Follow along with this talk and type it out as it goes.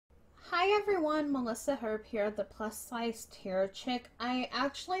Hi everyone, Melissa Herb here, the plus size tarot chick. I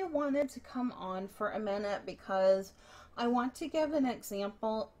actually wanted to come on for a minute because I want to give an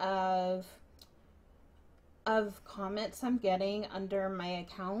example of comments I'm getting under my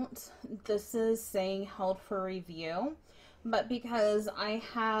account. This is saying held for review, but because I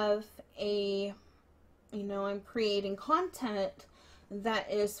have I'm creating content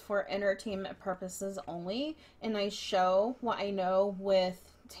that is for entertainment purposes only, and I show what I know with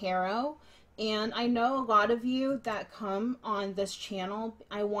tarot, and I know a lot of you that come on this channel,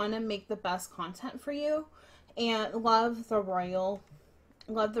 I want to make the best content for you and love the royal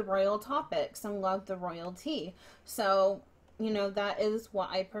topics and love the royalty. So that is what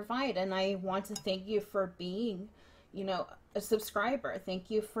I provide, and I want to thank you for being a subscriber. Thank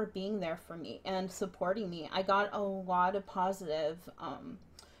you for being there for me and supporting me. I got a lot of positive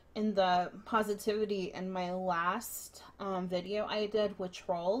in the positivity in my last video I did with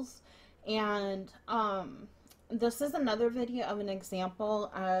trolls, and this is another video of an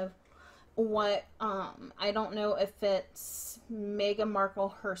example of what I don't know if it's Meghan Markle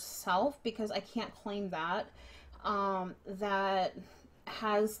herself, because I can't claim that that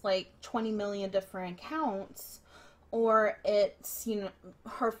has like 20 million different accounts, or it's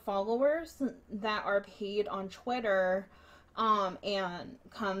her followers that are paid on Twitter and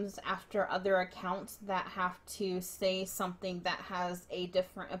comes after other accounts that have to say something that has a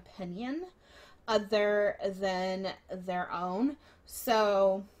different opinion other than their own.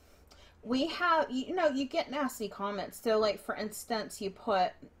 So we have, you get nasty comments. So like, for instance, you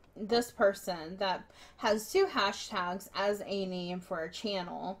put this person that has 2 hashtags as a name for a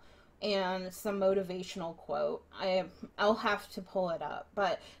channel and some motivational quote. I'll have to pull it up,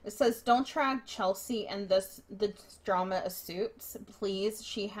 but it says, "Don't drag Chelsea and this drama of Suits, please.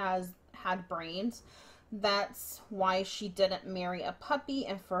 She has had brains. That's why she didn't marry a puppy,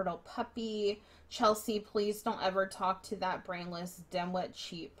 infertile puppy. Chelsea, please don't ever talk to that brainless dimwit,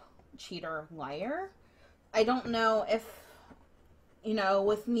 cheater, liar." I don't know if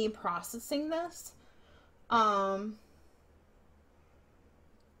with me processing this,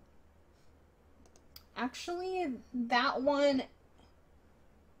 Actually, that one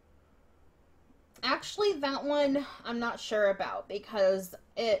I'm not sure about, because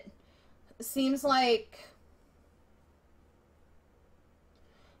it seems like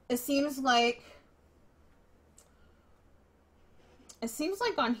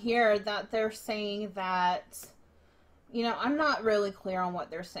on here that they're saying that, I'm not really clear on what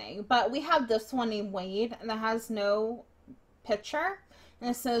they're saying, but we have this one named Wade, and that has no picture. And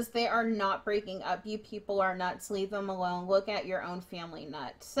it says, "They are not breaking up. You people are nuts. Leave them alone. Look at your own family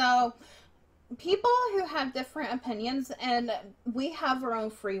nut." So people who have different opinions, and we have our own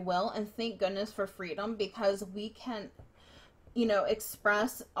free will, and thank goodness for freedom, because we can,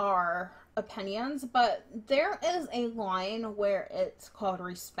 express our opinions, but there is a line where it's called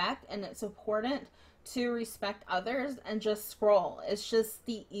respect, and it's important to respect others and just scroll. It's just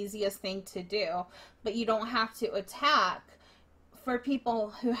the easiest thing to do, but you don't have to attack for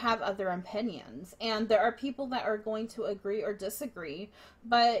people who have other opinions. And there are people that are going to agree or disagree,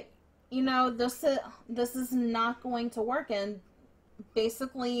 but this is not going to work. And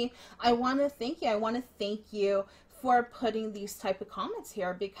basically, I want to thank you for putting these type of comments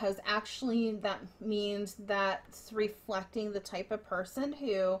here, because actually that means that's reflecting the type of person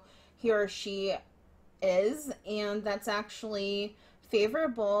who he or she is, and that's actually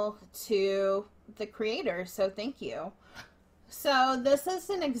favorable to the creator. So thank you. So this is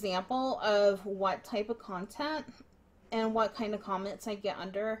an example of what type of content and what kind of comments I get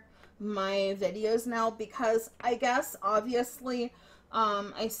under my videos now, because I guess obviously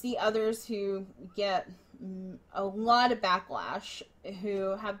I see others who get a lot of backlash,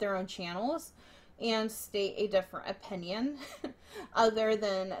 who have their own channels and state a different opinion other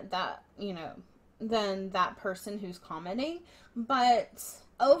than that, than that person who's commenting. But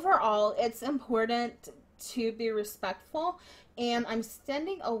overall, it's important to be respectful, and I'm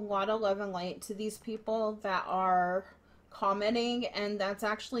sending a lot of love and light to these people that are commenting, and that's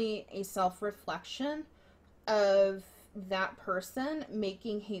actually a self-reflection of that person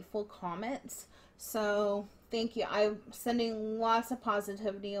making hateful comments. So thank you. I'm sending lots of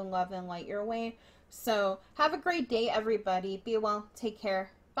positivity and love and light your way. So have a great day, everybody. Be well. Take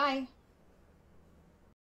care. Bye.